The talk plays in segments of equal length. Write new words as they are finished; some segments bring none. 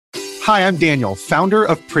Hi, I'm Daniel, founder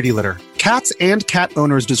of Pretty Litter. Cats and cat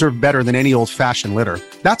owners deserve better than any old-fashioned litter.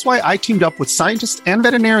 That's why I teamed up with scientists and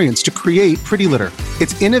veterinarians to create Pretty Litter.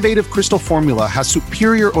 Its innovative crystal formula has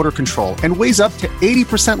superior odor control and weighs up to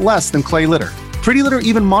 80% less than clay litter. Pretty Litter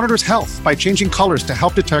even monitors health by changing colors to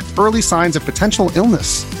help detect early signs of potential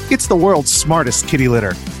illness. It's the world's smartest kitty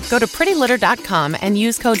litter. Go to prettylitter.com and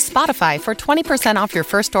use code SPOTIFY for 20% off your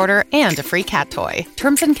first order and a free cat toy.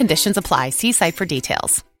 Terms and conditions apply. See site for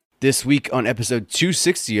details. This week on episode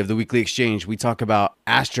 260 of the Weekly Exchange, we talk about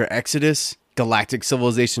Astra Exodus, Galactic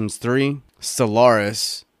Civilizations 3,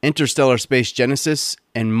 Stellaris, Interstellar Space Genesis,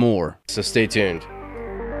 and more. So stay tuned.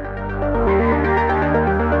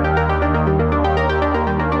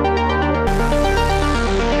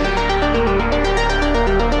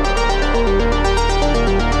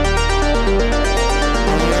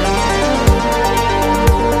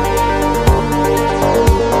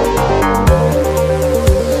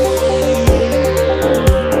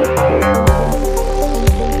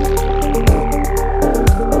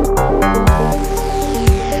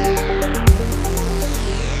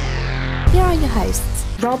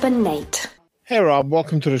 Rob and Nate. Hey, Rob.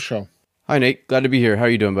 Welcome to the show. Hi, Nate. Glad to be here. How are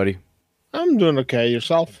you doing, buddy? I'm doing okay.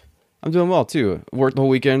 Yourself? I'm doing well, too. Worked the whole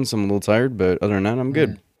weekend, so I'm a little tired, but other than that, I'm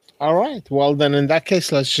good. All right. Well, then in that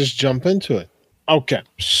case, let's just jump into it. Okay.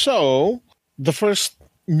 So the first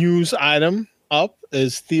news item up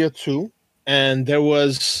is Thea 2, and there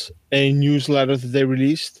was a newsletter that they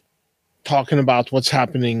released talking about what's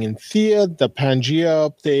happening in Thea, the Pangea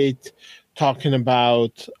update, talking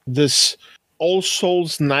about this All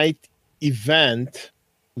Souls Night event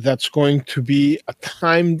that's going to be a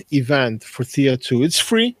timed event for Thea 2. It's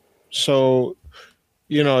free, so,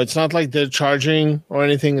 it's not like they're charging or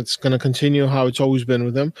anything. It's going to continue how it's always been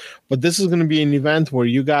with them. But this is going to be an event where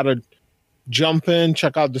you got to jump in,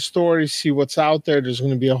 check out the story, see what's out there. There's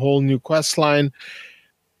going to be a whole new quest line.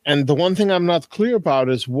 And the one thing I'm not clear about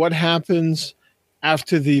is what happens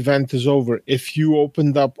after the event is over. If you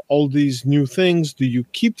opened up all these new things, do you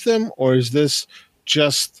keep them, or is this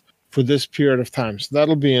just for this period of time? So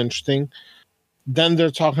that'll be interesting. Then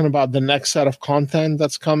they're talking about the next set of content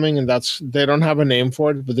that's coming, and they don't have a name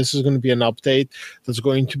for it, but this is going to be an update that's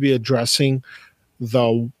going to be addressing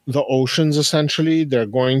the oceans, essentially. They're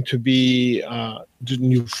going to be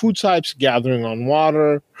new food types gathering on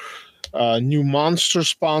water, new monster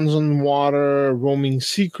spawns on water, roaming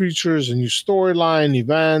sea creatures, a new storyline,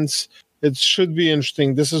 events. It should be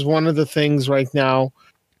interesting. This is one of the things right now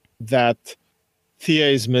that Thea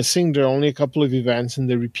is missing. There are only a couple of events, and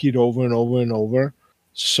they repeat over and over and over.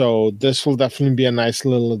 So this will definitely be a nice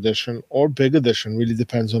little addition, or big addition. Really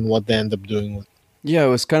depends on what they end up doing with it. Yeah, it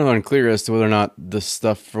was kind of unclear as to whether or not the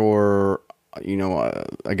stuff for,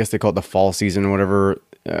 I guess they call it the fall season or whatever.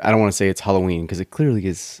 I don't want to say it's Halloween, because it clearly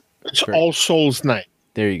is. It's All Souls Night.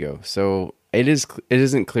 There you go. So it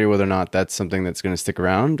isn't clear whether or not that's something that's going to stick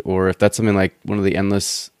around, or if that's something like one of the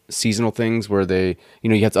endless seasonal things where they,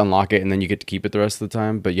 you have to unlock it and then you get to keep it the rest of the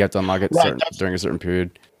time, but you have to unlock it during a certain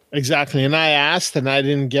period. Exactly. And I asked, and I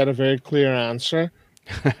didn't get a very clear answer.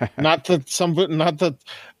 Not that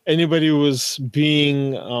anybody was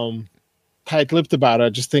being tight-lipped about it. I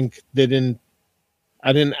just think I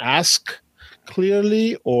didn't ask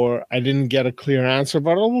clearly, or I didn't get a clear answer,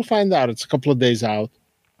 but we'll find out. It's a couple of days out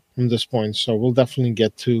from this point, so we'll definitely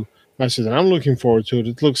get to message, and I'm looking forward to it.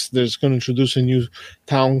 It looks there's going to introduce a new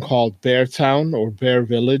town called Bear Town or Bear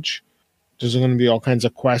Village. There's going to be all kinds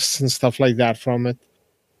of quests and stuff like that from it,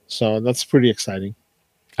 so that's pretty exciting.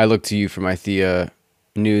 I look to you for my Thea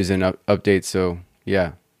news and updates, so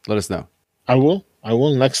yeah, let us know. I will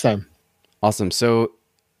next time. Awesome. So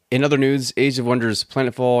in other news, Age of Wonders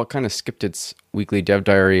Planetfall kind of skipped its weekly dev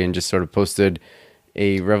diary and just sort of posted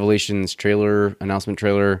a Revelations announcement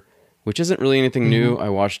trailer, which isn't really anything new. I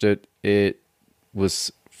watched it. It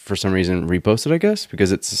was, for some reason, reposted, I guess,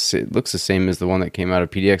 because it looks the same as the one that came out of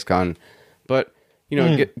PDXCon. But,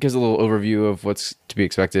 it gives a little overview of what's to be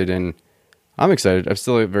expected, and I'm excited. I'm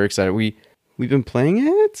still very excited. We've been playing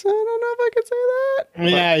it. I don't know if I could say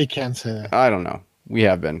that. Yeah, you can't say that. I don't know. We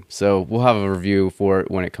have been. So we'll have a review for it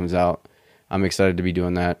when it comes out. I'm excited to be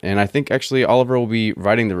doing that. And I think actually Oliver will be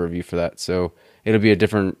writing the review for that. So it'll be a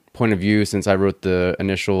different point of view since I wrote the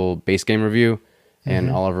initial base game review, and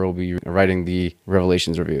Oliver will be writing the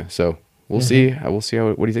Revelations review. So we'll see. We'll see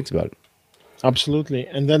what he thinks about it. Absolutely.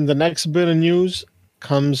 And then the next bit of news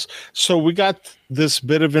comes. So we got this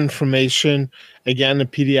bit of information again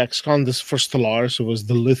at PDXCon. This for Stellaris. It was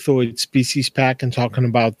the Lithoid species pack, and talking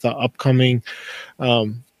about the upcoming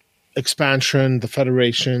expansion, the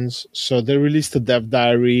federations. So they released a dev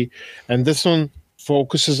diary, and this one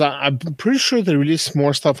focuses on, I'm pretty sure they released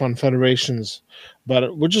more stuff on federations,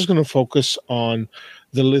 but we're just going to focus on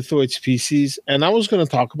the lithoid species. And I was going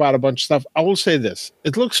to talk about a bunch of stuff. I will say this: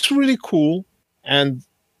 it looks really cool, and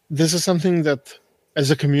this is something that,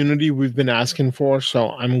 as a community, we've been asking for.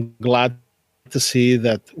 So I'm glad to see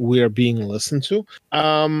that we are being listened to.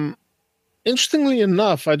 Interestingly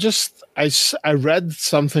enough, I read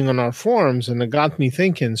something on our forums and it got me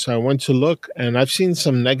thinking. So I went to look, and I've seen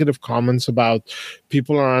some negative comments about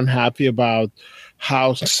people are unhappy about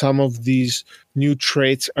how some of these new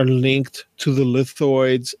traits are linked to the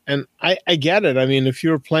lithoids. And I get it. I mean, if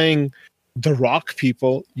you're playing the rock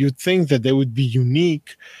people, you'd think that they would be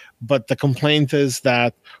unique, but the complaint is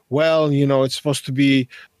that, well, it's supposed to be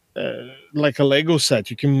like a Lego set.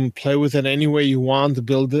 You can play with it any way you want,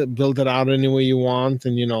 build it out any way you want,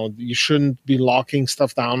 and you shouldn't be locking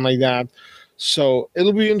stuff down like that. So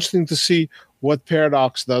it'll be interesting to see what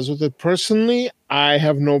Paradox does with it. Personally, I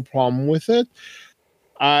have no problem with it.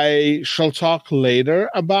 I shall talk later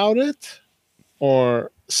about it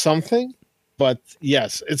or something. But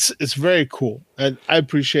yes, it's very cool. And I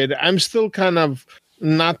appreciate it. I'm still kind of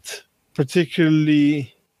not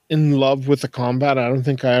particularly in love with the combat. I don't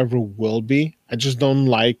think I ever will be. I just don't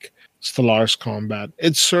like Stellaris combat.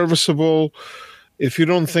 It's serviceable. If you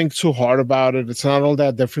don't think too hard about it, it's not all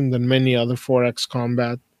that different than many other 4X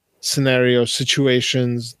combat scenarios,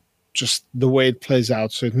 situations, just the way it plays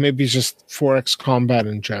out. So it may be just 4X combat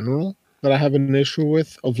in general that I have an issue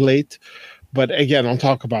with of late. But again, I'll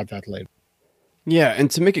talk about that later. Yeah, and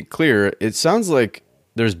to make it clear, it sounds like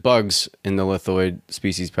there's bugs in the lithoid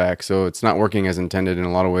species pack, so it's not working as intended in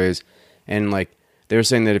a lot of ways. And like they were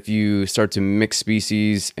saying that if you start to mix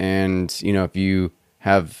species, and if you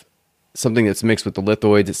have something that's mixed with the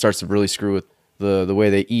lithoids, it starts to really screw with the way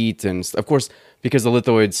they eat. And of course, because the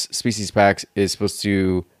lithoids species pack is supposed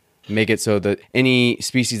to make it so that any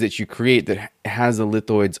species that you create that has the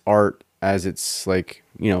lithoids art as its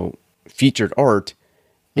featured art,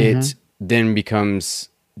 it then becomes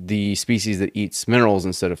the species that eats minerals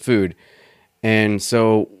instead of food. And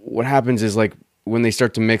so what happens is, like, when they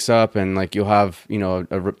start to mix up, and like you'll have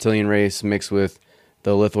a reptilian race mixed with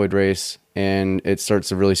the lithoid race, and it starts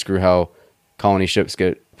to really screw how colony ships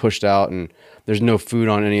get pushed out, and there's no food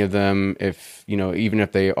on any of them, if even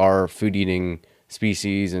if they are food eating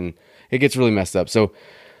species, and it gets really messed up. So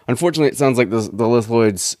unfortunately, it sounds like the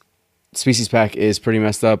lithoids species pack is pretty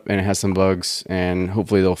messed up, and it has some bugs, and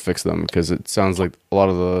hopefully they'll fix them, because it sounds like a lot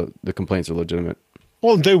of the complaints are legitimate.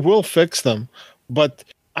 Well, they will fix them, but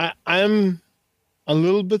I'm a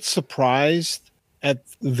little bit surprised at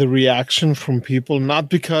the reaction from people, not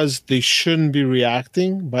because they shouldn't be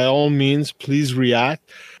reacting. By all means, please react.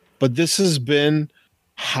 But this has been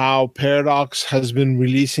how Paradox has been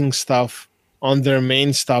releasing stuff on their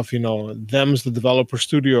main stuff, them's the developer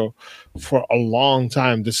studio, for a long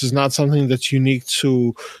time. This is not something that's unique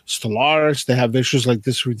to Stellaris. They have issues like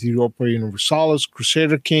this with Europa Universalis,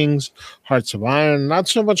 Crusader Kings, Hearts of Iron. Not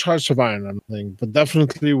so much Hearts of Iron, I don't think, but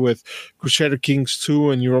definitely with Crusader Kings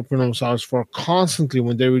 2 and Europa Universalis 4. Constantly,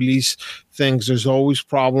 when they release things, there's always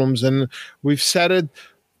problems. And we've said it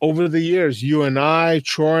over the years. You and I,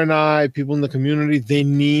 Troy and I, people in the community, they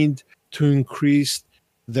need to increase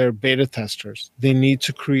their beta testers. They need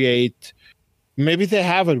to create, maybe they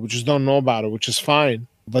have it, we just don't know about it, which is fine,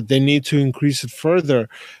 but they need to increase it further,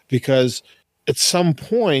 because at some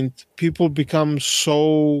point people become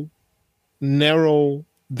so narrow,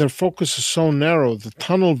 their focus is so narrow, the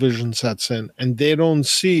tunnel vision sets in, and they don't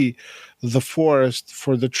see the forest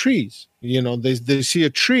for the trees. They see a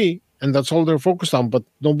tree, and that's all they're focused on, but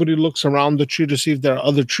nobody looks around the tree to see if there are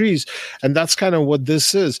other trees. And that's kind of what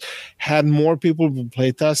this is. Had more people been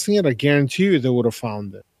playtesting it, I guarantee you they would have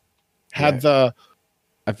found it.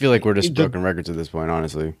 I feel like we're just broken records at this point,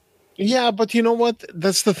 honestly. Yeah, but you know what?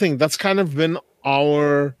 That's the thing. That's kind of been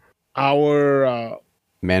our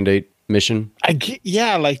mandate, mission.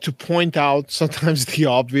 Like to point out sometimes the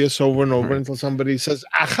obvious over and over until somebody says,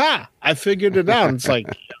 "Aha! I figured it out." It's like,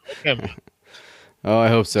 okay. Oh, I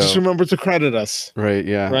hope so. Just remember to credit us. Right,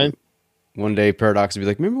 yeah. Right? One day, Paradox will be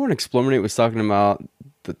like, remember when Explominate was talking about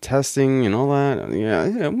the testing and all that?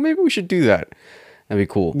 Yeah, maybe we should do that. That'd be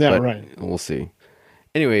cool. Yeah, but right. We'll see.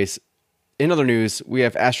 Anyways, in other news, we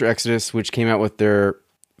have Astro Exodus, which came out with their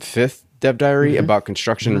 5th dev diary about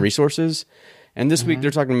construction resources. And this week,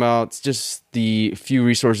 they're talking about just the few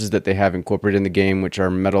resources that they have incorporated in the game, which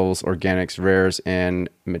are metals, organics, rares, and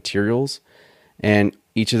materials. And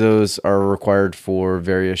each of those are required for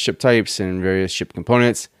various ship types and various ship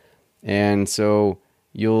components. And so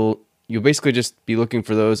you'll basically just be looking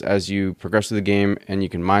for those as you progress through the game, and you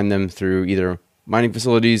can mine them through either mining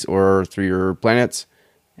facilities or through your planets,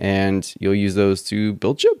 and you'll use those to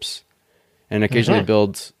build ships and occasionally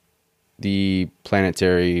build the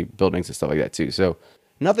planetary buildings and stuff like that too. So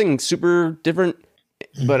nothing super different,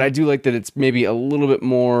 but I do like that it's maybe a little bit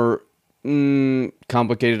more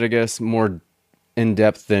complicated, I guess, more in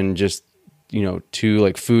depth than just, two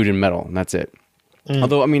like food and metal, and that's it.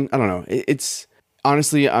 Although, I mean, I don't know. It's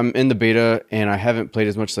honestly, I'm in the beta and I haven't played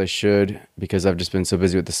as much as I should because I've just been so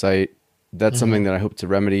busy with the site. That's something that I hope to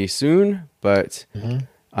remedy soon, but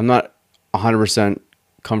I'm not 100%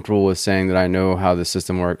 comfortable with saying that I know how the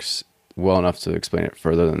system works well enough to explain it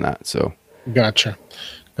further than that. So, Gotcha.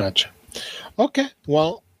 Okay.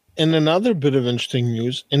 Well, in another bit of interesting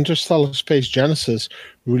news, Interstellar Space Genesis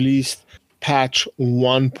released patch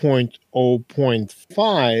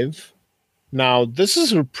 1.0.5. Now, this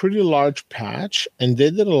is a pretty large patch, and they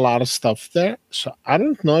did a lot of stuff there. So I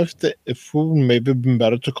don't know if it would maybe been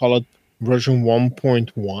better to call it version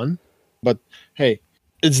 1.1. But hey,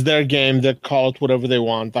 it's their game. They call it whatever they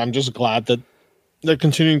want. I'm just glad that they're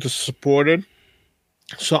continuing to support it.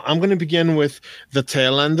 So I'm going to begin with the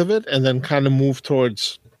tail end of it and then kind of move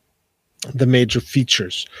towards the major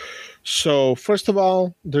features. So first of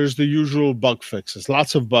all, there's the usual bug fixes.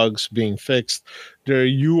 Lots of bugs being fixed. There are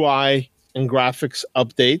UI and graphics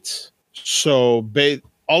updates. So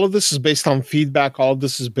all of this is based on feedback. All of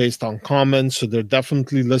this is based on comments. So they're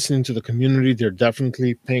definitely listening to the community. They're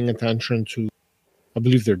definitely paying attention to, I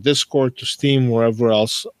believe, their Discord, to Steam, wherever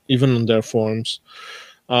else, even on their forums.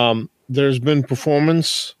 There's been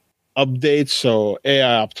performance updates, so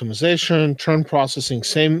AI optimization, turn processing,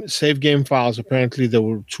 save game files. Apparently, they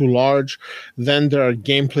were too large. Then there are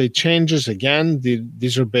gameplay changes. Again,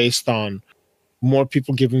 these are based on more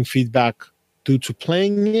people giving feedback due to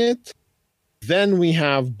playing it. Then we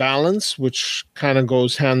have balance, which kind of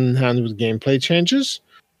goes hand in hand with gameplay changes.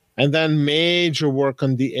 And then major work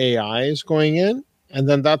on the AI is going in. And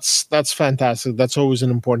then that's fantastic. That's always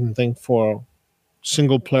an important thing for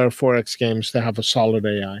single player 4X games to have a solid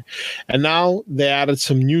AI. And now they added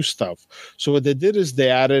some new stuff. So what they did is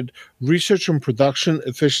they added research and production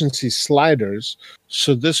efficiency sliders.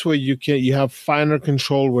 So this way you have finer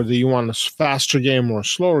control whether you want a faster game or a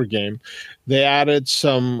slower game. They added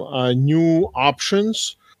some new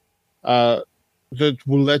options that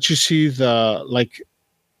will let you see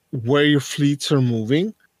where your fleets are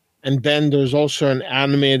moving. And then there's also an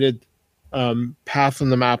animated path on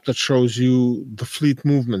the map that shows you the fleet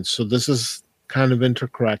movements. So this is kind of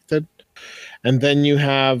interconnected. And then you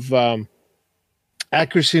have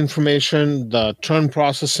accuracy information, the turn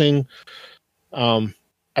processing.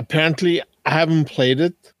 Apparently, I haven't played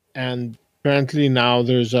it, and apparently now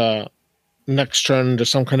there's a next turn. There's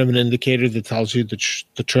some kind of an indicator that tells you that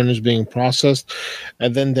the turn is being processed.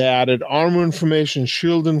 And then they added armor information,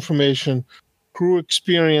 shield information, crew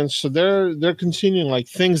experience. So they're continuing, like,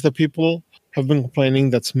 things that people have been complaining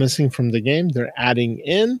that's missing from the game. They're adding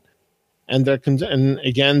in, and and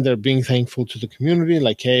again, they're being thankful to the community.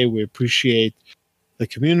 Like, hey, we appreciate the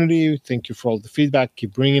community. Thank you for all the feedback.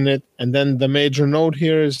 Keep bringing it. And then the major note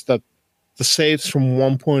here is that the saves from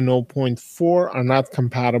 1.0.4 are not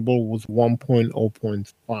compatible with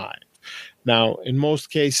 1.0.5. Now, in most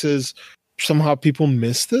cases, somehow people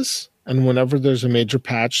miss this. And whenever there's a major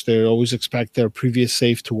patch, they always expect their previous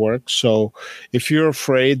save to work. So if you're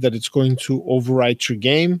afraid that it's going to overwrite your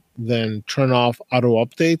game, then turn off auto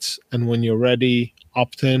updates. And when you're ready,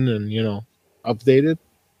 opt in and, update it.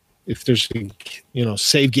 If there's a,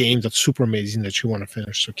 save game that's super amazing that you want to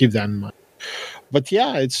finish. So keep that in mind. But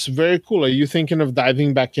yeah, it's very cool. Are you thinking of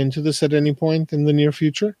diving back into this at any point in the near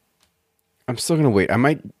future? I'm still going to wait. I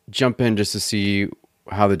might jump in just to see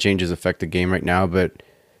how the changes affect the game right now, but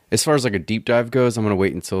as far as like a deep dive goes, I'm going to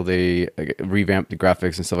wait until they revamp the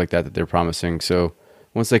graphics and stuff like that they're promising. So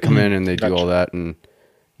once they come in and they do all that and,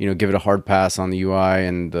 give it a hard pass on the UI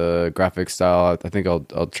and the graphic style, I think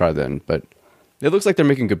I'll try then. But it looks like they're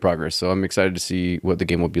making good progress. So I'm excited to see what the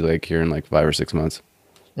game will be like here in like 5 or 6 months.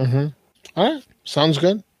 Mm-hmm. All right. Sounds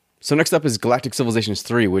good. So next up is Galactic Civilizations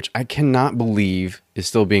 3, which I cannot believe is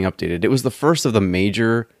still being updated. It was the first of the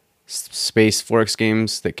major space 4X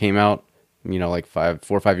games that came out, like 4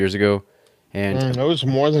 or 5 years ago. And it was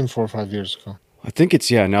more than 4 or 5 years ago. I think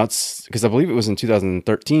now it's because I believe it was in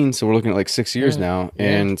 2013. So we're looking at like 6 years now,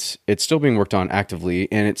 and it's still being worked on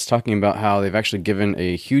actively. And it's talking about how they've actually given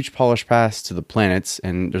a huge polish pass to the planets.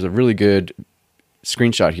 And there's a really good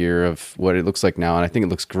screenshot here of what it looks like now. And I think it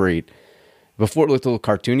looks great. Before it looked a little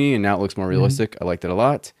cartoony, and now it looks more realistic. I liked it a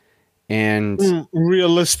lot. And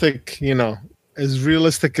realistic, as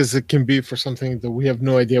realistic as it can be for something that we have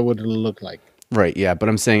no idea what it'll look like. Right, yeah, but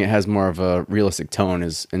I'm saying it has more of a realistic tone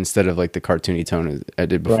instead of like the cartoony tone as I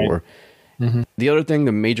did before. Right. Mm-hmm. The other thing,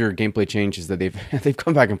 the major gameplay change is that they've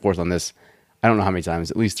come back and forth on this. I don't know how many times,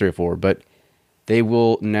 at least 3 or 4, but they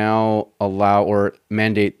will now allow or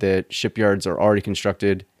mandate that shipyards are already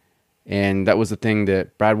constructed. And that was the thing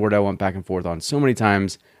that Brad Wardell went back and forth on so many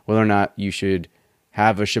times, whether or not you should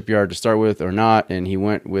have a shipyard to start with or not. And he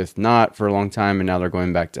went with not for a long time, and now they're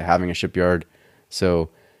going back to having a shipyard. So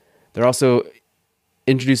they're also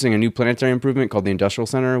introducing a new planetary improvement called the Industrial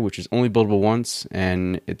Center, which is only buildable once,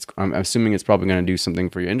 and I'm assuming it's probably going to do something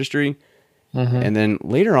for your industry. Mm-hmm. And then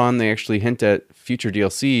later on, they actually hint at future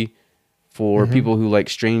DLC for people who like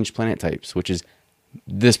strange planet types, which is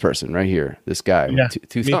this person right here, this guy with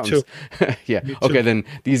two thumbs. Too. Yeah. Okay, then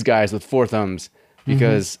these guys with 4 thumbs,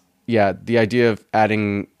 because the idea of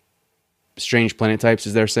adding strange planet types,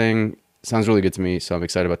 as they're saying, sounds really good to me. So I'm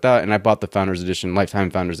excited about that. And I bought the Founders Edition, Lifetime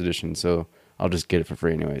Founders Edition, so I'll just get it for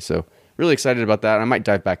free anyway. So really excited about that. I might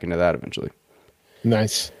dive back into that eventually.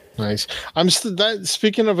 Nice. I'm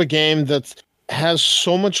speaking of a game that has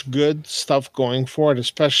so much good stuff going for it,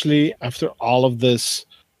 especially after all of this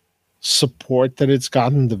support that it's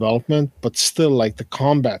gotten in development, but still, like, the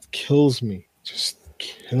combat kills me. Just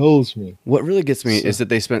kills me. What really gets me is that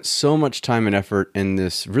they spent so much time and effort in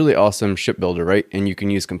this really awesome shipbuilder, right? And you can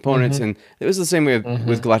use components, and it was the same way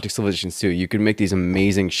with Galactic Civilizations too. You could make these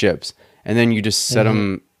amazing ships, and then you just set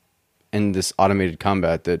them in this automated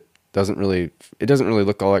combat that doesn't really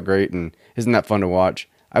look all that great and isn't that fun to watch.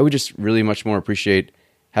 I would just really much more appreciate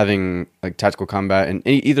having like tactical combat and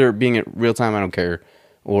either being at real time, I don't care,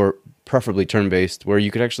 or preferably turn-based, where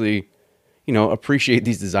you could actually, appreciate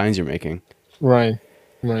these designs you're making. Right.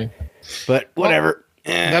 But whatever.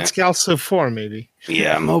 That's Gal Civ 4, maybe.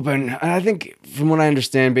 Yeah, I'm hoping. I think from what I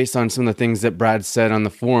understand, based on some of the things that Brad said on the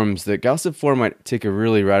forums, that Gal Civ 4 might take a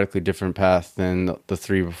really radically different path than the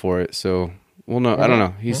 3 before it. So, well, no, I don't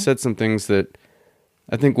know. He said some things that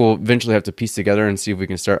I think we'll eventually have to piece together and see if we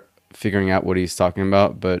can start figuring out what he's talking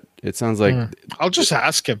about. But it sounds like... I'll just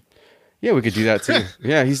ask him. Yeah, we could do that too.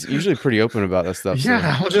 Yeah, he's usually pretty open about that stuff.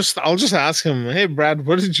 Yeah, so. I'll just ask him, hey, Brad,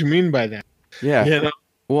 what did you mean by that? Yeah.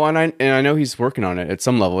 Well, and I know he's working on it at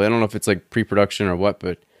some level. I don't know if it's like pre-production or what,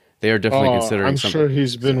 but they are definitely considering I'm something. sure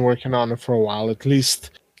he's been working on it for a while, at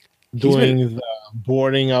least doing the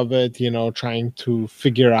boarding of it, trying to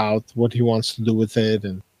figure out what he wants to do with it.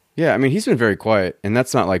 And yeah, I mean, he's been very quiet, and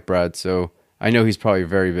that's not like Brad, so I know he's probably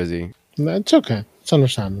very busy. That's okay. It's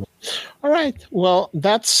understandable. All right. Well,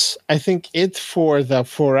 that's, I think, it for the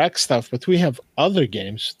 4X stuff, but we have other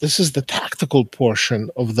games. This is the tactical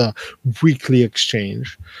portion of the weekly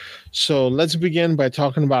exchange. So let's begin by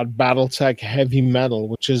talking about BattleTech Heavy Metal,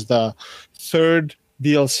 which is the 3rd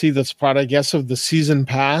DLC that's part, I guess, of the season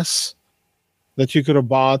pass that you could have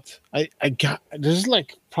bought. There's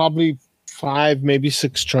like probably 5, maybe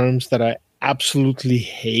 6 terms that I absolutely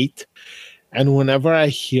hate. And whenever I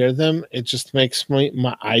hear them, it just makes my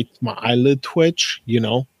eyelid twitch,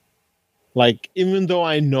 Like, even though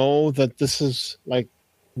I know that this is, like,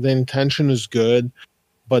 the intention is good,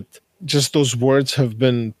 but just those words have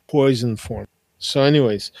been poison for me. So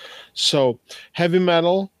anyways, Heavy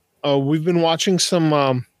Metal, we've been watching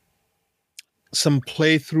some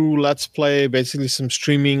playthrough, let's play, basically some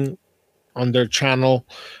streaming on their channel.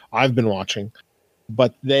 I've been watching.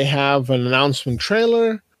 But they have an announcement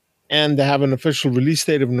trailer, and they have an official release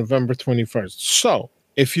date of November 21st. So,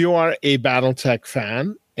 if you are a BattleTech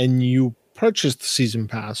fan and you purchased the Season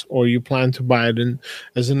Pass or you plan to buy it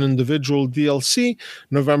as an individual DLC,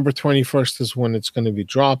 November 21st is when it's going to be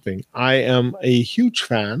dropping. I am a huge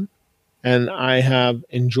fan, and I have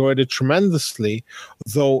enjoyed it tremendously.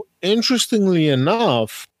 Though, interestingly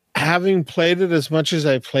enough, having played it as much as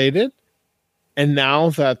I played it, and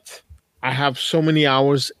now that I have so many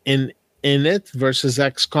hours in it versus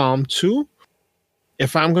XCOM 2,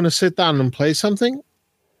 if I'm going to sit down and play something,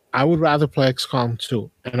 I would rather play XCOM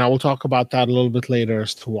 2. And I will talk about that a little bit later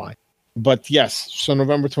as to why. But yes, so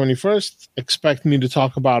November 21st, expect me to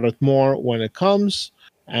talk about it more when it comes.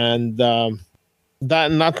 And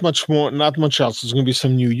that not much else. There's going to be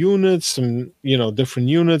some new units, some, different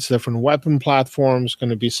units, different weapon platforms,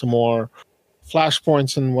 going to be some more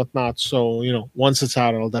flashpoints and whatnot. So, once it's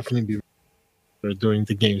out, I'll definitely be during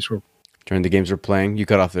the games we're playing. You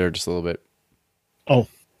cut off there just a little bit. Oh,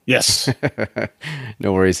 yes.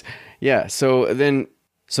 No worries. Yeah, so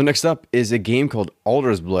next up is a game called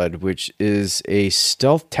Alder's Blood, which is a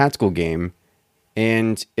stealth tactical game,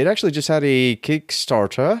 and it actually just had a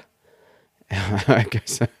Kickstarter, I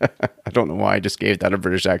guess I don't know why I just gave that a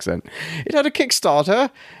British accent. It had a Kickstarter,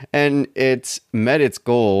 and it met its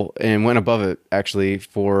goal and went above it actually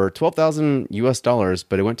for $12,000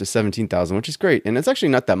 but it went to 17,000, which is great, and it's actually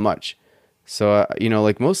not that much. So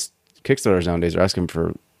like most Kickstarters nowadays are asking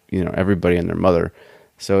for everybody and their mother.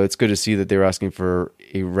 So it's good to see that they were asking for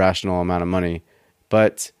a rational amount of money,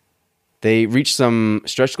 but they reached some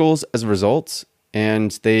stretch goals as a result,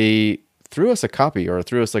 and they threw us a copy or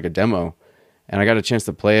threw us like a demo. And I got a chance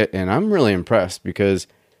to play it, and I'm really impressed because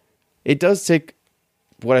it does take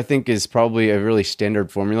what I think is probably a really standard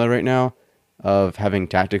formula right now of having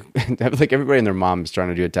tactic, like everybody and their mom is trying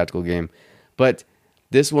to do a tactical game. But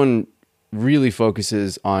this one really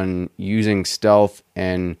focuses on using stealth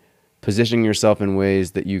and positioning yourself in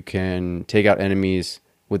ways that you can take out enemies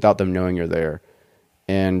without them knowing you're there.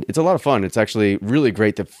 And it's a lot of fun. It's actually really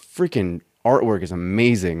great. The freaking artwork is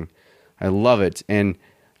amazing. I love it. And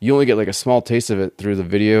you only get like a small taste of it through the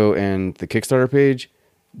video and the Kickstarter page.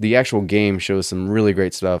 The actual game shows some really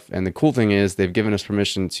great stuff. And the cool thing is they've given us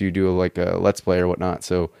permission to do like a Let's Play or whatnot.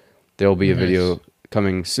 So there'll be a video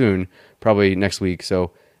coming soon, probably next week. So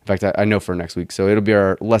in fact, I know for next week. So it'll be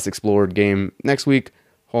our less explored game next week.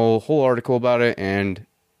 Whole article about it and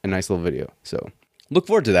a nice little video. So look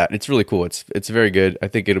forward to that. It's really cool. It's very good. I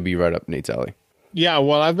think it'll be right up Nate's alley. Yeah,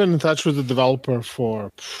 well, I've been in touch with the developer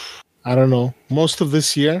for, I don't know, most of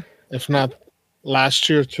this year, if not last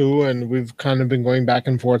year too, and we've kind of been going back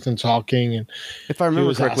and forth and talking. And if I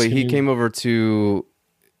remember correctly, he came over to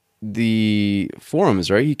the forums,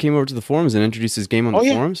 right? He came over to the forums and introduced his game on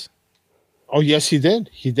the forums. Oh, yes, he did.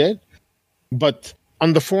 He did. But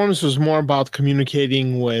on the forums, it was more about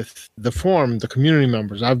communicating with the forum, the community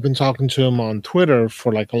members. I've been talking to him on Twitter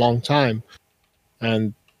for like a long time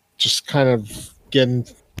and just kind of giving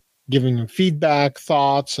him feedback,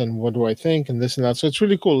 thoughts, and what do I think, and this and that. So it's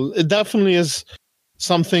really cool. It definitely is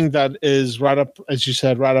something that is right up, as you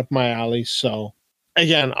said, right up my alley. So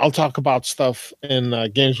again, I'll talk about stuff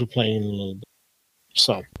in games we're playing in a little bit.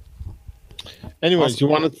 So anyways,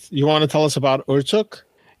 awesome. you want to tell us about Urtuk?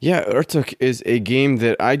 Yeah, Urtuk is a game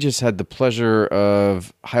that I just had the pleasure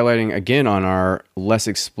of highlighting again on our less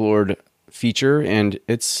explored feature, and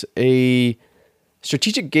it's a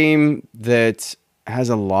strategic game that has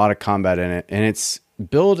a lot of combat in it, and it's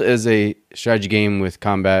billed as a strategy game with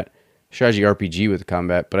combat, strategy RPG with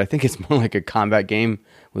combat, but I think it's more like a combat game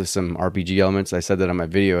with some RPG elements. I said that on my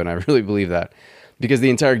video, and I really believe that because the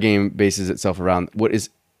entire game bases itself around what is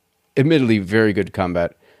admittedly very good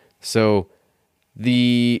combat. So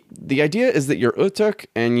the idea is that you're Urtuk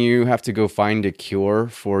and you have to go find a cure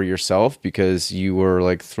for yourself because you were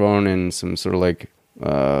like thrown in some sort of like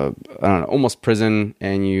I don't know, almost prison,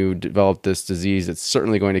 and you developed this disease that's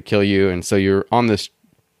certainly going to kill you, and so you're on this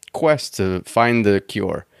quest to find the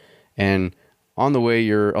cure. And along the way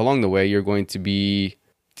you're going to be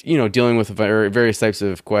dealing with various types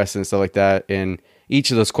of quests and stuff like that, and each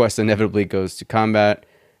of those quests inevitably goes to combat,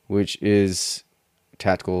 which is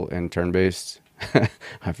tactical and turn-based.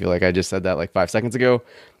 I feel like I just said that like 5 seconds ago,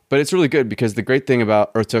 but it's really good because the great thing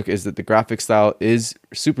about Urtuk is that the graphic style is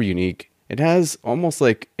super unique. It has almost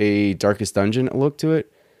like a Darkest Dungeon look to it,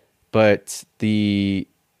 but the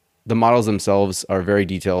models themselves are very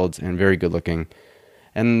detailed and very good looking,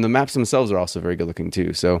 and the maps themselves are also very good looking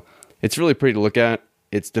too. So it's really pretty to look at.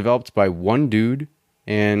 It's developed by one dude,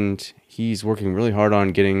 and he's working really hard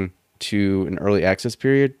on getting to an early access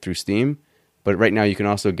period through Steam. But right now you can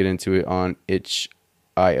also get into it on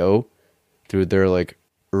itch.io through their like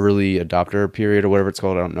early adopter period or whatever it's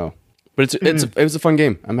called. I don't know. But it was a fun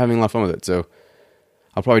game. I'm having a lot of fun with it. So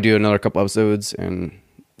I'll probably do another couple episodes, and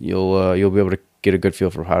you'll be able to get a good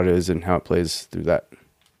feel for how it is and how it plays through that.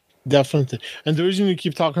 Definitely. And the reason you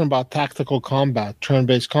keep talking about tactical combat,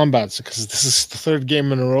 turn-based combat, is because this is the third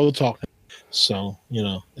game in a row talking. So,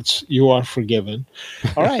 you are forgiven.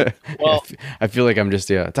 All right. Well, I feel like I'm just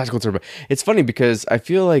tactical turn. It's funny because I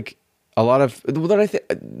feel like a lot of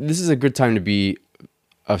this is a good time to be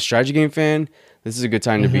a strategy game fan. This is a good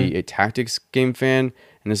time to be a tactics game fan,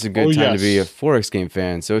 and this is a good time to be a 4X game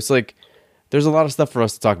fan. So it's like there's a lot of stuff for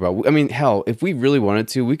us to talk about. I mean, hell, if we really wanted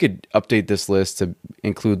to, we could update this list to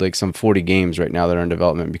include like some 40 games right now that are in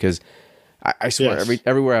development, because I swear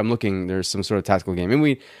everywhere I'm looking, there's some sort of tactical game.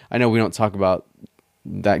 And I know we don't talk about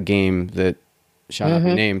that game that shall not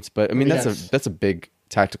be named, but I mean that's a big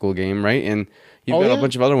tactical game, right? And you've got a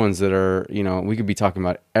bunch of other ones that are we could be talking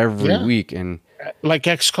about every week, and like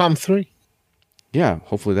XCOM 3. Yeah,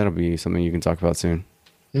 hopefully that'll be something you can talk about soon.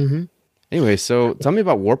 Anyway, so tell me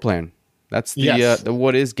about Warplan. That's the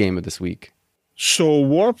what is game of this week. So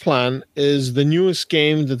Warplan is the newest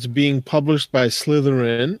game that's being published by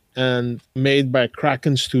Slytherin and made by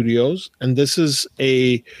Kraken Studios. And this is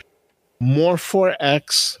a more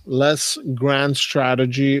 4X, less grand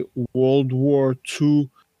strategy World War II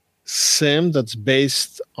sim that's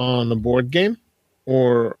based on a board game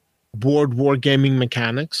or board wargaming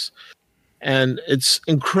mechanics. And it's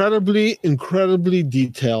incredibly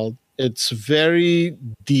detailed. It's very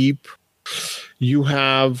deep. You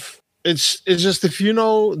have it's just, if you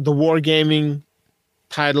know the wargaming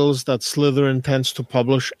titles that Slytherin tends to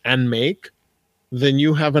publish and make, then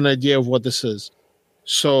you have an idea of what this is.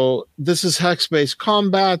 So this is hex-based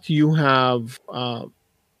combat. You have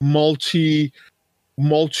multi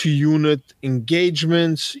unit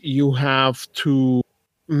engagements. You have to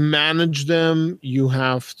manage them. You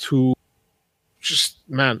have to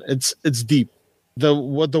it's deep. The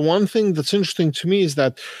one thing that's interesting to me is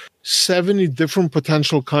that 70 different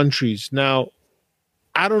potential countries. Now,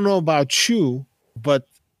 I don't know about you, but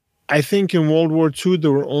I think in World War II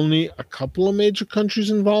there were only a couple of major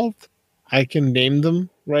countries involved. I can name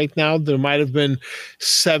them right now. There might have been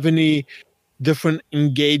 70 different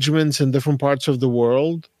engagements in different parts of the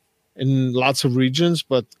world in lots of regions,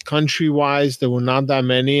 but country-wise there were not that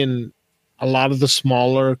many, and a lot of the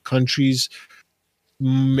smaller countries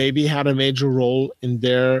maybe had a major role in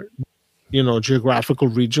their geographical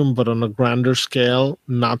region, but on a grander scale,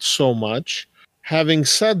 not so much. Having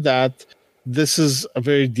said that, this is a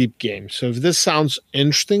very deep game. So if this sounds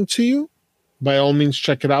interesting to you, by all means,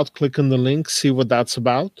 check it out. Click on the link, see what that's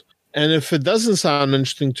about. And if it doesn't sound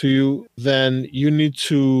interesting to you, then you need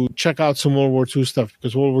to check out some World War II stuff,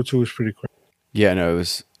 because World War II is pretty crazy. Yeah, no,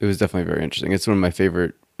 it was definitely very interesting. It's one of my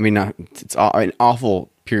favorite. I mean, it's an awful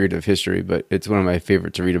period of history, but it's one of my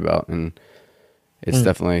favorite to read about, and it's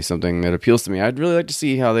definitely something that appeals to me. I'd really like to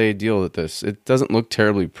see how they deal with this. It doesn't look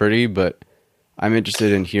terribly pretty, but I'm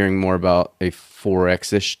interested in hearing more about a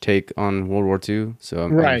 4X-ish take on World War II. So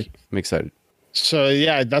I'm excited. So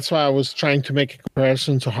yeah, that's why I was trying to make a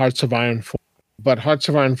comparison to Hearts of Iron 4. But Hearts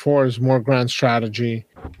of Iron 4 is more grand strategy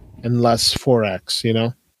and less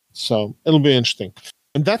 4X, So it'll be interesting.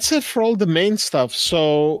 And that's it for all the main stuff.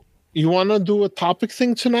 So you want to do a topic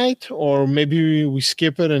thing tonight? Or maybe we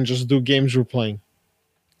skip it and just do games we're playing?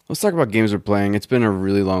 Let's talk about games we're playing. It's been a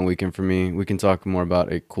really long weekend for me. We can talk more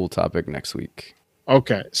about a cool topic next week.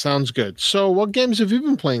 Okay, sounds good. So what games have you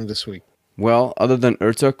been playing this week? Well, other than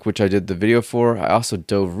Urtuk, which I did the video for, I also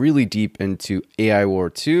dove really deep into AI War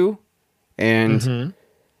 2. And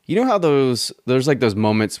you know how there's like those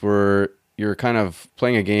moments where you're kind of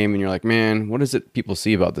playing a game and you're like, man, what is it people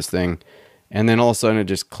see about this thing? And then all of a sudden it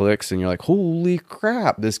just clicks and you're like, holy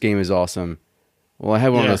crap, this game is awesome. Well, I had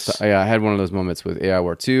one of those. Yeah, I had one of those moments with AI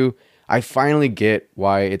War 2. I finally get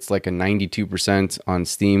why it's like a 92% on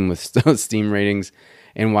Steam with Steam ratings,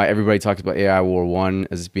 and why everybody talks about AI War 1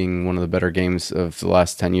 as being one of the better games of the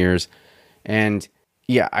last 10 years. And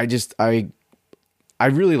yeah, I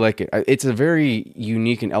really like it. It's a very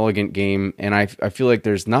unique and elegant game, and I feel like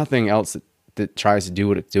there's nothing else that tries to do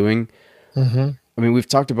what it's doing. I mean, we've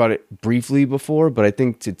talked about it briefly before, but I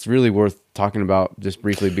think it's really worth talking about just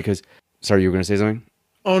briefly because... Sorry, you were going to say something?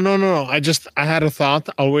 Oh, no. I had a thought.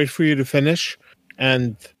 I'll wait for you to finish,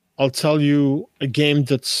 and I'll tell you a game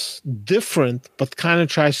that's different, but kind of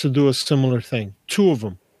tries to do a similar thing. Two of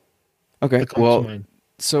them. Okay, well,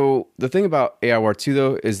 so the thing about AI War 2,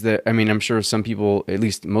 though, is that, I mean, I'm sure some people, at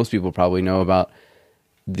least most people probably know about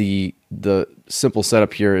the simple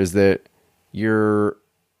setup here is that you're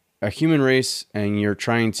a human race and you're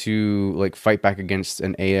trying to like fight back against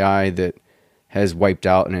an AI that has wiped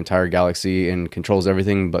out an entire galaxy and controls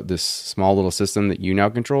everything but this small little system that you now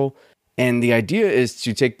control. And the idea is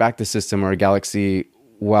to take back the system or a galaxy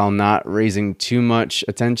while not raising too much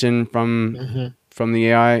attention from the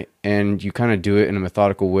AI, and you kind of do it in a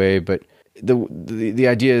methodical way. But the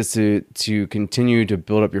idea is to continue to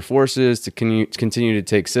build up your forces, to continue to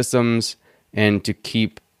take systems, and to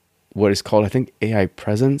keep what is called, I think, AI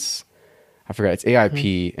presence. I forgot, it's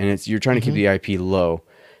AIP, and you're trying to keep the AIP low.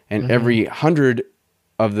 And every 100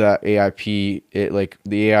 of that AIP,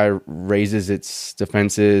 the AI raises its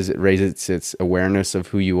defenses, it raises its awareness of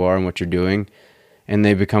who you are and what you're doing, and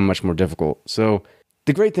they become much more difficult. So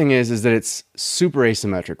the great thing is that it's super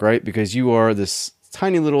asymmetric, right? Because you are this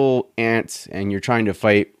tiny little ant, and you're trying to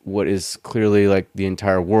fight what is clearly like the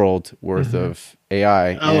entire world worth of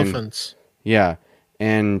AI. Elephants.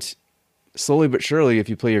 And slowly but surely, if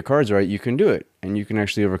you play your cards right, you can do it, and you can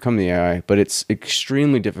actually overcome the AI. But it's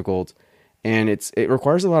extremely difficult, and it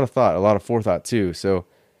requires a lot of thought, a lot of forethought too. So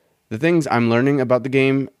the things I'm learning about the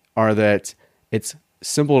game are that it's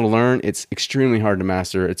simple to learn, it's extremely hard to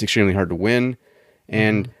master, it's extremely hard to win.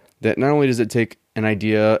 And that not only does it take an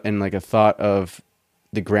idea and like a thought of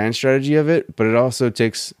the grand strategy of it, but it also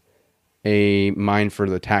takes a mind for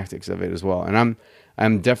the tactics of it as well. And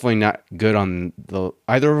I'm definitely not good on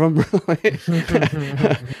either of them,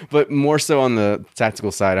 really. But more so on the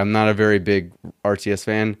tactical side. I'm not a very big RTS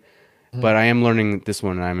fan, but I am learning this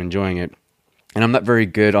one and I'm enjoying it. And I'm not very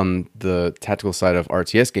good on the tactical side of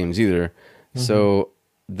RTS games either. So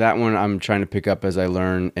that one I'm trying to pick up as I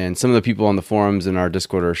learn. And some of the people on the forums in our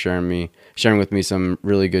Discord are sharing with me some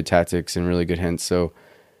really good tactics and really good hints. So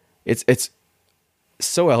it's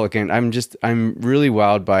so elegant. I'm really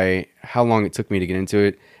wowed by how long it took me to get into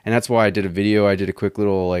it. And that's why I did a video. I did a quick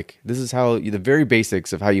little, like, this is how the very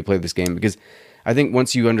basics of how you play this game. Because I think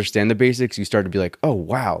once you understand the basics, you start to be like, oh,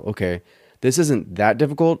 wow, okay. This isn't that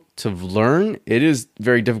difficult to learn. It is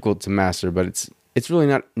very difficult to master, but it's really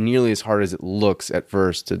not nearly as hard as it looks at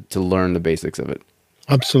first to learn the basics of it.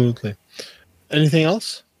 Absolutely. Anything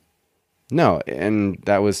else? No, and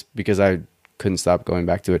that was because I couldn't stop going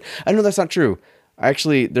back to it. I know that's not true.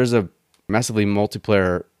 Actually, there's a massively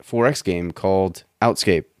multiplayer 4X game called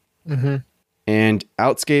Outscape. And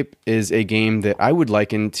Outscape is a game that I would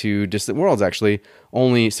liken to Distant Worlds, actually,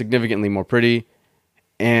 only significantly more pretty.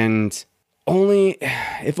 And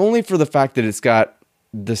if only for the fact that it's got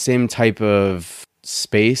the same type of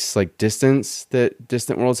space, like distance, that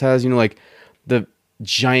Distant Worlds has. You know, like the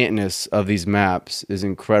giantness of these maps is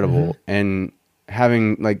incredible. And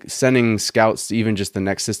sending scouts to even just the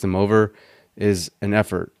next system over is an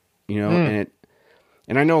effort, you know.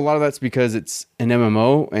 And I know a lot of that's because it's an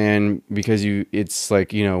MMO and because it's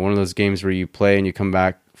like, you know, one of those games where you play and you come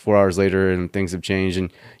back 4 hours later and things have changed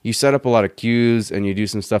and you set up a lot of queues and you do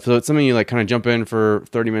some stuff. So it's something you like kind of jump in for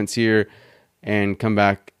 30 minutes here and come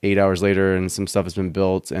back 8 hours later and some stuff has been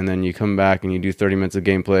built. And then you come back and you do 30 minutes of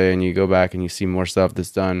gameplay and you go back and you see more stuff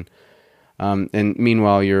that's done. And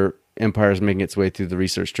meanwhile, your empire is making its way through the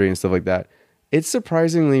research tree and stuff like that. It's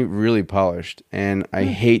surprisingly really polished, and I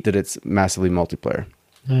hate that it's massively multiplayer.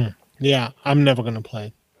 Yeah, I'm never gonna play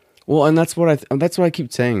it. Well, and that's what I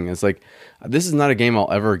keep saying. It's like, this is not a game I'll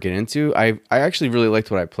ever get into. I actually really liked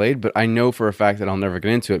what I played, but I know for a fact that I'll never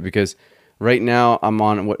get into it because right now I'm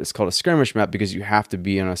on what is called a skirmish map because you have to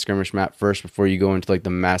be on a skirmish map first before you go into like the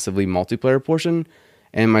massively multiplayer portion.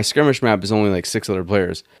 And my skirmish map is only like 6 other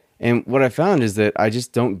players. And what I found is that I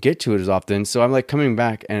just don't get to it as often. So I'm like coming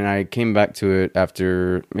back, and I came back to it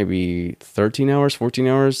after maybe 13 hours, 14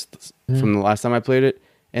 hours from the last time I played it.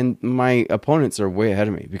 And my opponents are way ahead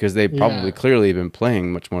of me because they probably clearly have been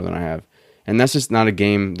playing much more than I have. And that's just not a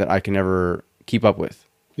game that I can ever keep up with.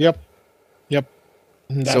 Yep.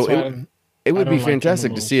 That's so it would be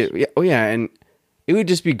fantastic to see it. Yeah, oh yeah, and it would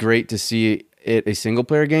just be great to see it a single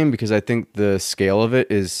player game because I think the scale of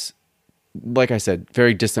it is, like I said,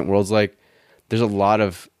 very Distant Worlds like. There's a lot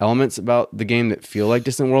of elements about the game that feel like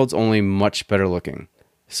Distant Worlds, only much better looking.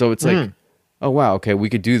 So it's like, oh wow, okay, we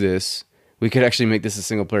could do this. We could actually make this a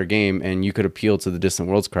single player game and you could appeal to the Distant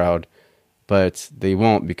Worlds crowd, but they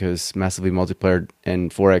won't because massively multiplayer and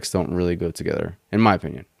 4X don't really go together, in my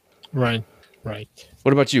opinion. Right.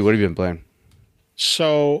 What about you? What have you been playing?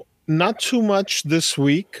 So, not too much this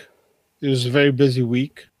week. It was a very busy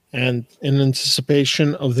week. And in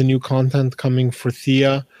anticipation of the new content coming for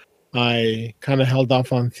Thea, I kind of held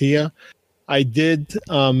off on Thea. I did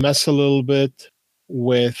mess a little bit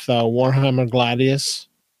with Warhammer Gladius.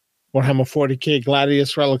 Warhammer 40k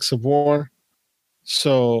Gladius Relics of War.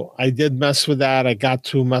 So I did mess with that. I got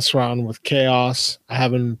to mess around with Chaos. I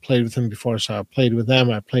haven't played with him before, so I played with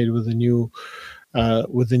them. I played with the new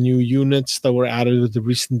units that were added with the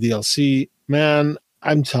recent DLC. Man,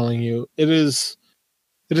 I'm telling you, it is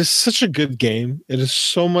such a good game. It is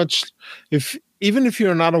so much. Even if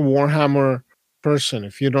you're not a Warhammer person,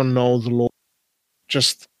 if you don't know the lore,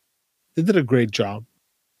 just they did a great job.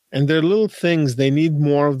 And they're little things. They need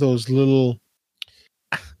more of those little.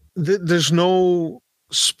 There's no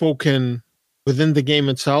spoken within the game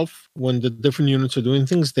itself. When the different units are doing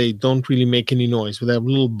things, they don't really make any noise. But they have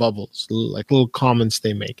little bubbles, like little comments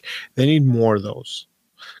they make. They need more of those.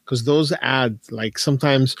 Because those add, like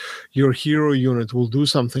sometimes your hero unit will do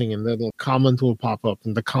something and then a comment will pop up.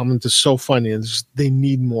 And the comment is so funny. And they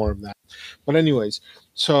need more of that. But anyways,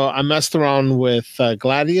 so I messed around with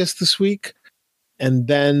Gladius this week. And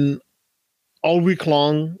then all week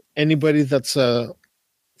long, anybody that's a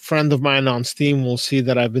friend of mine on Steam will see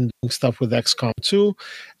that I've been doing stuff with XCOM 2.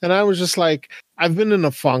 And I was just like, I've been in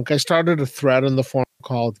a funk. I started a thread on the forum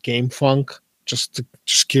called Game Funk, just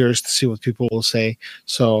curious to see what people will say.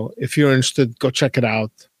 So if you're interested, go check it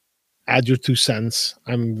out. Add your 2 cents.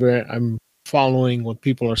 I'm following what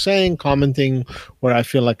people are saying, commenting where I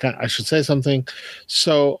feel like I should say something.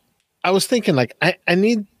 So I was thinking, like, I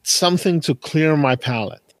need something to clear my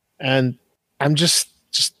palate. And I'm just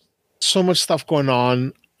so much stuff going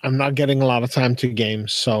on. I'm not getting a lot of time to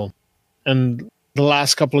games. So, and the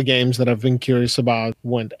last couple of games that I've been curious about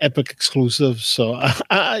went Epic exclusive. So,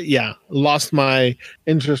 yeah, lost my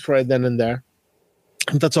interest right then and there.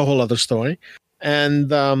 That's a whole other story.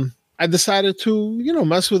 And I decided to,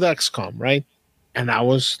 mess with XCOM, right? And I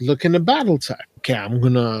was looking at BattleTech. Okay,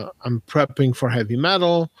 I'm prepping for heavy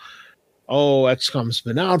metal. Oh, XCOM's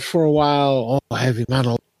been out for a while. Oh, heavy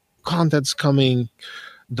metal content's coming.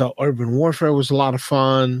 The Urban Warfare was a lot of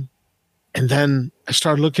fun. And then I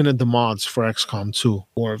started looking at the mods for XCOM 2,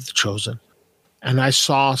 War of the Chosen. And I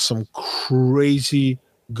saw some crazy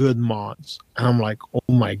good mods. And I'm like,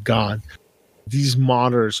 oh my God, these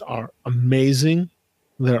modders are amazing.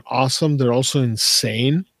 They're awesome. They're also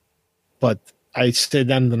insane. But I say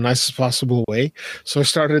that in the nicest possible way. So I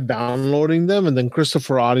started downloading them. And then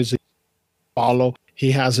Christopher Audie's follow.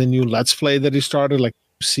 He has a new Let's Play that he started, like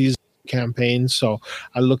season campaign. So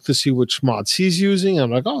I looked to see which mods he's using.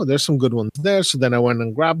 I'm like, oh, there's some good ones there. So then I went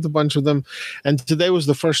and grabbed a bunch of them. And today was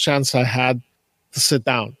the first chance I had to sit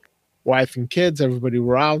down. Wife and kids, everybody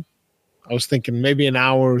were out. I was thinking maybe an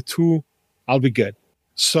hour or two, I'll be good.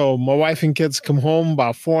 So my wife and kids come home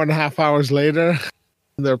about 4.5 hours later.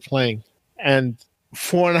 They're playing. And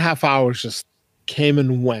 4.5 hours just came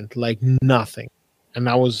and went like nothing. And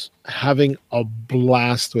I was having a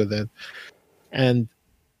blast with it. And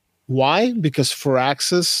why? Because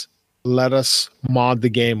Firaxis let us mod the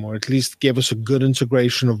game, or at least gave us a good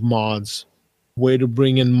integration of mods, way to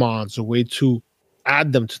bring in mods, a way to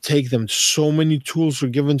add them, to take them. So many tools were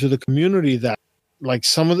given to the community that, like,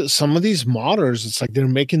 some of these modders, it's like they're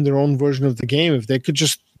making their own version of the game. If they could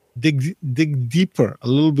just dig deeper, a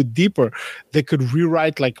little bit deeper, they could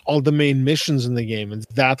rewrite like all the main missions in the game. It's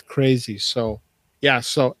that crazy. So yeah,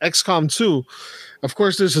 so XCOM 2, of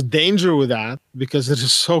course, there's a danger with that because it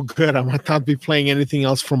is so good. I might not be playing anything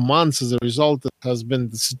else for months as a result. It has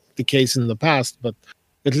been the case in the past, but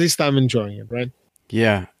at least I'm enjoying it, right?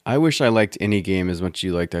 Yeah, I wish I liked any game as much as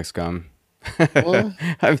you liked XCOM. Well,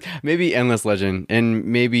 Maybe Endless Legend and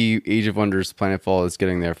maybe Age of Wonders Planetfall is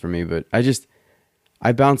getting there for me, but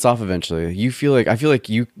I bounce off eventually. I feel like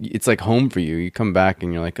it's like home for you. You come back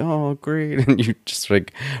and you're like, oh, great. And you just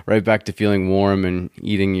like right back to feeling warm and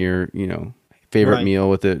eating your, favorite meal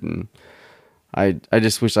with it. And I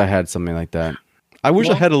just wish I had something like that. I wish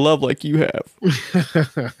I had a love like you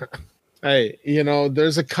have. Hey,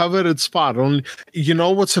 there's a coveted spot. Only,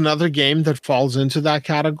 what's another game that falls into that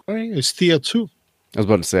category is Thea 2. I was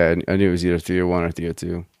about to say, I knew it was either Thea 1 or Thea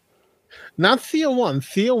 2. Not Thea 1.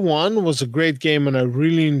 Thea 1 was a great game and I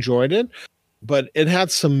really enjoyed it, but it had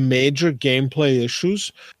some major gameplay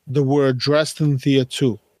issues that were addressed in Thea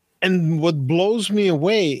 2. And what blows me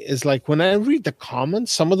away is, like, when I read the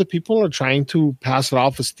comments, some of the people are trying to pass it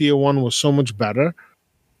off as Thea 1 was so much better.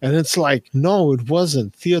 And it's like, no, it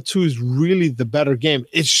wasn't. Thea 2 is really the better game.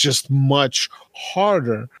 It's just much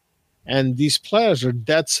harder. And these players are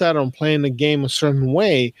dead set on playing the game a certain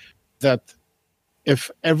way that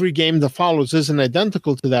if every game that follows isn't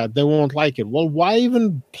identical to that, they won't like it. Well, why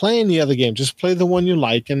even play any other game? Just play the one you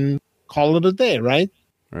like and call it a day, right?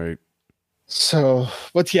 Right. So,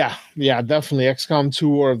 but yeah, definitely XCOM 2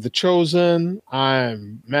 War of the Chosen. I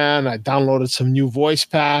downloaded some new voice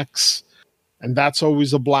packs, and that's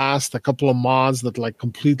always a blast. A couple of mods that like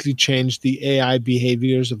completely changed the AI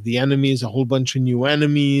behaviors of the enemies, a whole bunch of new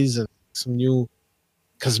enemies and some new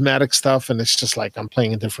cosmetic stuff. And it's just like I'm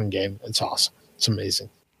playing a different game. It's awesome. It's amazing.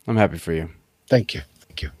 I'm happy for you. Thank you.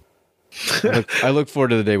 I look forward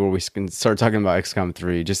to the day where we can start talking about XCOM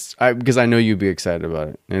 3, because I know you'd be excited about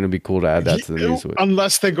it, and it'll be cool to add that to the news.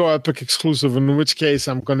 Unless they go Epic exclusive, in which case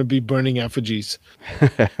I'm going to be burning effigies.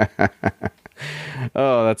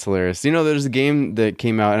 Oh, that's hilarious. There's a game that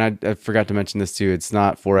came out, and I forgot to mention this too. It's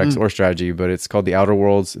not 4X or strategy, but it's called The Outer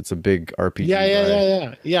Worlds. It's a big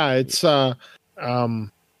RPG. Yeah, it's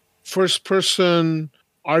first-person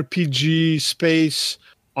RPG space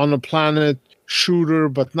on a planet shooter,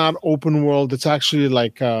 but not open world. It's actually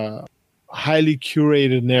like a highly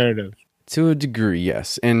curated narrative. To a degree,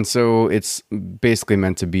 yes. And so it's basically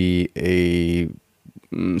meant to be a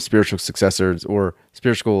spiritual successor or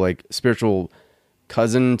spiritual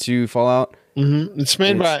cousin to Fallout. Mm-hmm. It's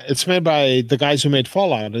made by the guys who made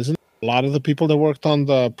Fallout, isn't it? A lot of the people that worked on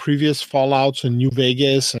the previous Fallouts in New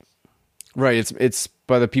Vegas. Right. It's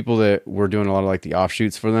by the people that were doing a lot of like the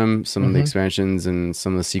offshoots for them, some of the expansions and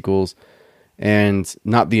some of the sequels, and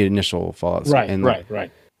not the initial Fallout.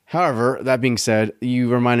 Right. However, that being said, you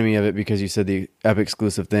reminded me of it because you said the Epic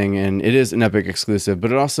exclusive thing, and it is an Epic exclusive,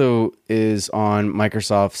 but it also is on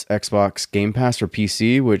Microsoft's Xbox Game Pass for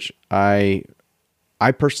PC, which I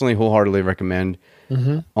personally wholeheartedly recommend,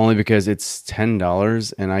 only because it's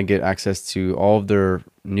 $10 and I get access to all of their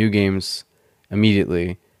new games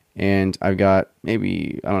immediately. And I've got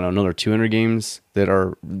maybe, I don't know, another 200 games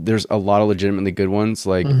there's a lot of legitimately good ones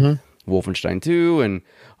like Wolfenstein 2 and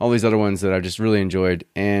all these other ones that I've just really enjoyed.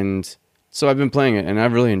 And so I've been playing it and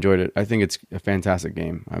I've really enjoyed it. I think it's a fantastic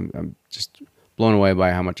game. I'm just blown away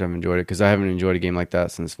by how much I've enjoyed it, because I haven't enjoyed a game like that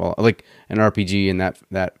since Fallout, like an RPG in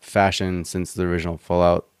that fashion since the original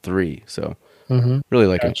Fallout 3. So really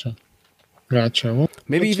like it. Gotcha. Well,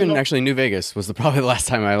 maybe even actually New Vegas was probably the last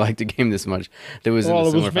time I liked a game this much. That was in a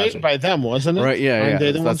similar it was made fashion. by them, wasn't it? Right? Yeah, Aren't yeah.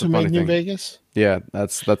 they the ones the who funny made New thing. Vegas? Yeah,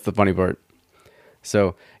 that's the funny part.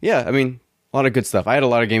 So yeah, I mean, a lot of good stuff. I had a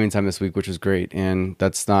lot of gaming time this week, which was great, and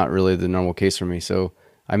that's not really the normal case for me. So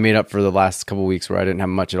I made up for the last couple of weeks where I didn't have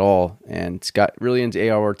much at all, and got really into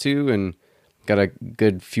AR2 and got a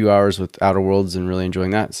good few hours with Outer Worlds and really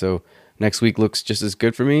enjoying that. So next week looks just as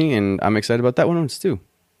good for me, and I'm excited about that one too.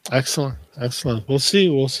 Excellent. We'll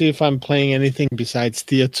see if I'm playing anything besides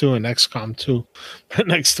Thea 2 and XCOM 2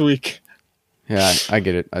 next week. Yeah, I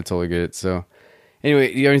get it. I totally get it. So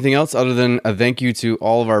anyway, do you have anything else other than a thank you to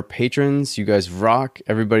all of our patrons? You guys rock.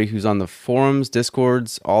 Everybody who's on the forums,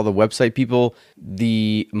 Discords, all the website people.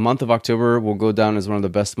 The month of October will go down as one of the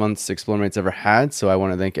best months Explore Mate's ever had. So I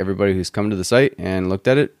want to thank everybody who's come to the site and looked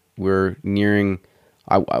at it. We're nearing,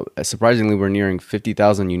 surprisingly, we're nearing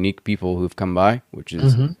 50,000 unique people who've come by, which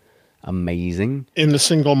is amazing. In a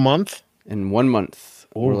single month? In 1 month,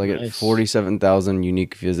 we're like at 47,000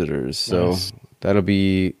 unique visitors. So that'll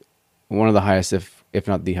be one of the highest, if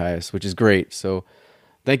not the highest, which is great. So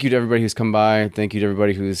thank you to everybody who's come by. Thank you to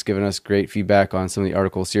everybody who's given us great feedback on some of the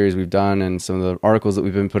article series we've done and some of the articles that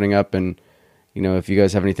we've been putting up. And, you know, if you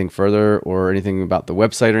guys have anything further or anything about the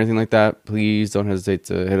website or anything like that, please don't hesitate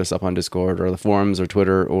to hit us up on Discord or the forums or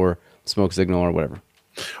Twitter or Smoke Signal or whatever.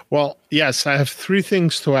 Well, yes, I have 3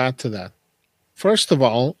 things to add to that. First of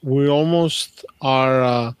all, we almost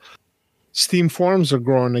our Steam forums are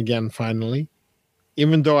growing again finally.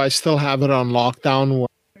 Even though I still have it on lockdown, where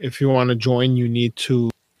if you want to join, you need to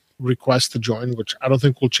request to join, which I don't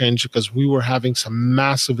think will change because we were having some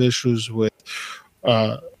massive issues with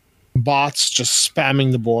bots just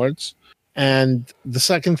spamming the boards. And the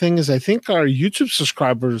second thing is I think our YouTube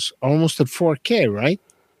subscribers are almost at 4K, right?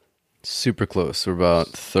 Super close. We're about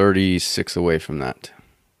 36 away from that.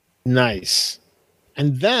 Nice.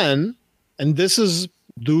 And then, and this is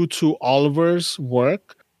due to Oliver's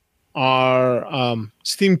work, our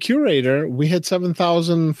Steam curator, we had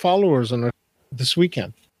 7,000 followers on this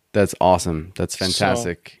weekend. That's awesome. That's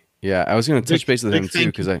fantastic. So, yeah, I was going to touch base with him too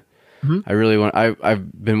because I really want.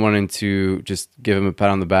 I've been wanting to just give him a pat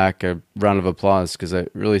on the back, a round of applause, because it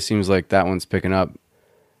really seems like that one's picking up,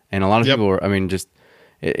 and a lot of people are. I mean, just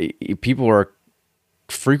people are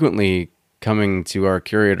frequently coming to our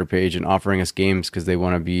curator page and offering us games because they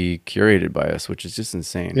want to be curated by us, which is just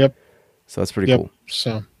insane. Yep. So that's pretty cool.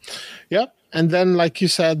 So, yep. And then, like you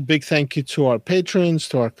said, big thank you to our patrons,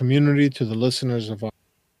 to our community, to the listeners of our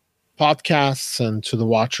podcasts, and to the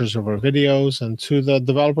watchers of our videos, and to the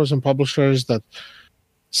developers and publishers that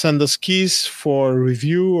send us keys for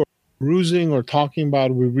review or perusing or talking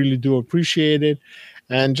about. We really do appreciate it.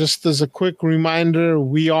 And just as a quick reminder,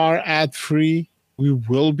 we are ad-free. We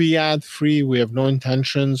will be ad-free. We have no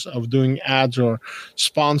intentions of doing ads or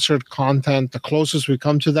sponsored content. The closest we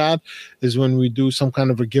come to that is when we do some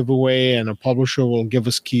kind of a giveaway and a publisher will give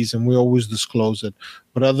us keys, and we always disclose it.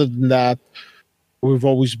 But other than that, we've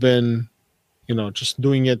always been, just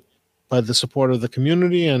doing it by the support of the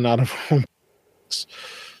community and out of our own.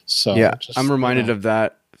 So yeah, I'm reminded of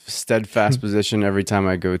that steadfast position every time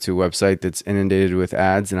I go to a website that's inundated with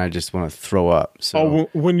ads, and I just want to throw up. So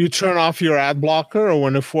when you turn off your ad blocker, or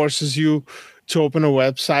when it forces you to open a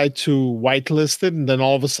website to whitelist it, and then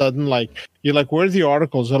all of a sudden, you're like, where are the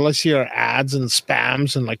articles? All I see are ads and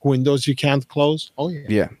spams and windows you can't close. Oh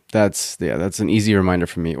yeah. That's an easy reminder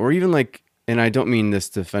for me. Or even and I don't mean this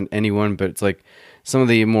to offend anyone, but it's some of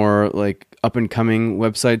the more up and coming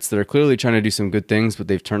websites that are clearly trying to do some good things, but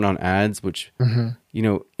they've turned on ads, which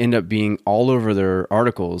end up being all over their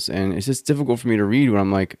articles, and it's just difficult for me to read when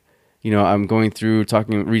I'm I'm going through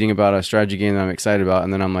reading about a strategy game that I'm excited about,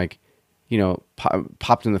 and then I'm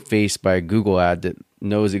popped in the face by a Google ad that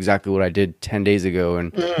knows exactly what I did 10 days ago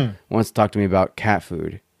and wants to talk to me about cat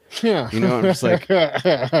food. Yeah, I'm just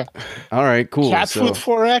all right, cool. Cat food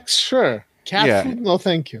 4X, sure. Cat food, no,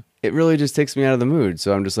 thank you. it really just takes me out of the mood.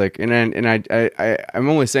 So I'm just like, I'm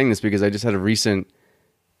only saying this because I just had a recent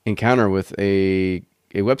encounter with a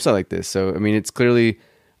website like this. So I mean, it's clearly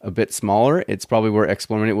a bit smaller. It's probably where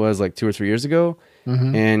Explorminate was like 2 or 3 years ago,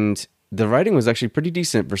 and the writing was actually pretty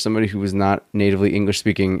decent for somebody who was not natively English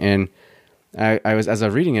speaking. And I was, as I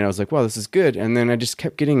was reading it, I was like, wow, this is good. And then I just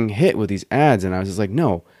kept getting hit with these ads, and I was just like,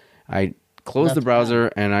 no. I closed the browser,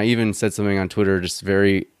 and I even said something on Twitter, just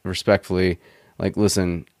very respectfully, like,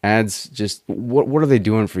 listen, ads, just what are they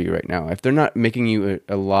doing for you right now? If they're not making you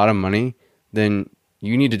a lot of money, then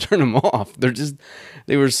you need to turn them off.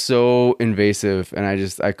 They were so invasive, and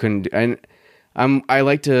I couldn't. And I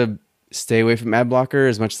like to stay away from ad blocker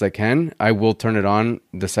as much as I can. I will turn it on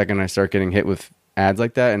the second I start getting hit with ads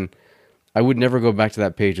like that, and I would never go back to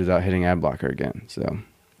that page without hitting ad blocker again. So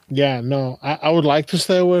yeah, no, I would like to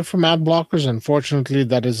stay away from ad blockers. Unfortunately,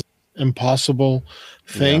 that is an impossible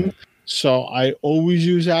thing. Yeah. So I always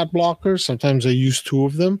use ad blockers. Sometimes I use 2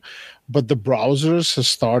 of them, but the browsers have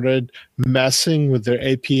started messing with their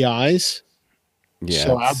APIs. Yeah,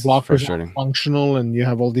 so ad blockers are functional, and you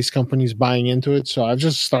have all these companies buying into it. So I've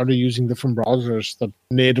just started using different browsers that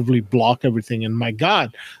natively block everything. And my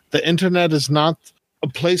God, the internet is not a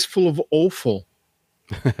place full of awful.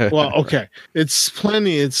 Well, okay, it's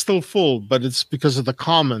plenty. It's still full, but it's because of the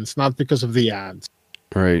comments, not because of the ads.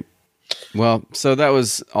 Right. Well, so that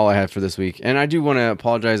was all I had for this week. And I do want to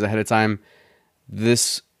apologize ahead of time.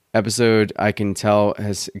 This episode, I can tell,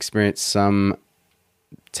 has experienced some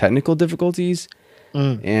technical difficulties.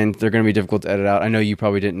 And they're going to be difficult to edit out. I know you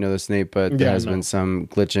probably didn't know this, Nate, but there has been some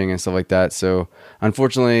glitching and stuff like that. So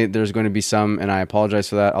unfortunately, there's going to be some, and I apologize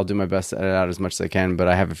for that. I'll do my best to edit out as much as I can, but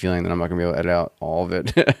I have a feeling that I'm not going to be able to edit out all of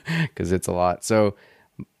it because it's a lot. So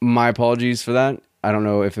my apologies for that. I don't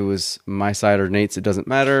know if it was my side or Nate's. It doesn't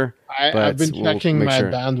matter. I've been checking my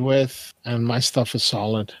bandwidth, and my stuff is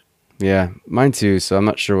solid. Yeah, mine too. So I'm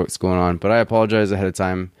not sure what's going on, but I apologize ahead of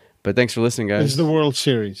time. But thanks for listening, guys. It's the World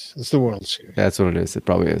Series. It's the World Series. That's what it is. It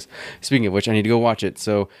probably is. Speaking of which, I need to go watch it.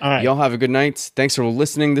 So y'all have a good night. Thanks for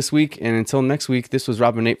listening this week. And until next week, this was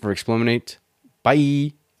Rob and Nate for Explorminate.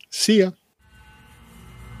 Bye. See ya.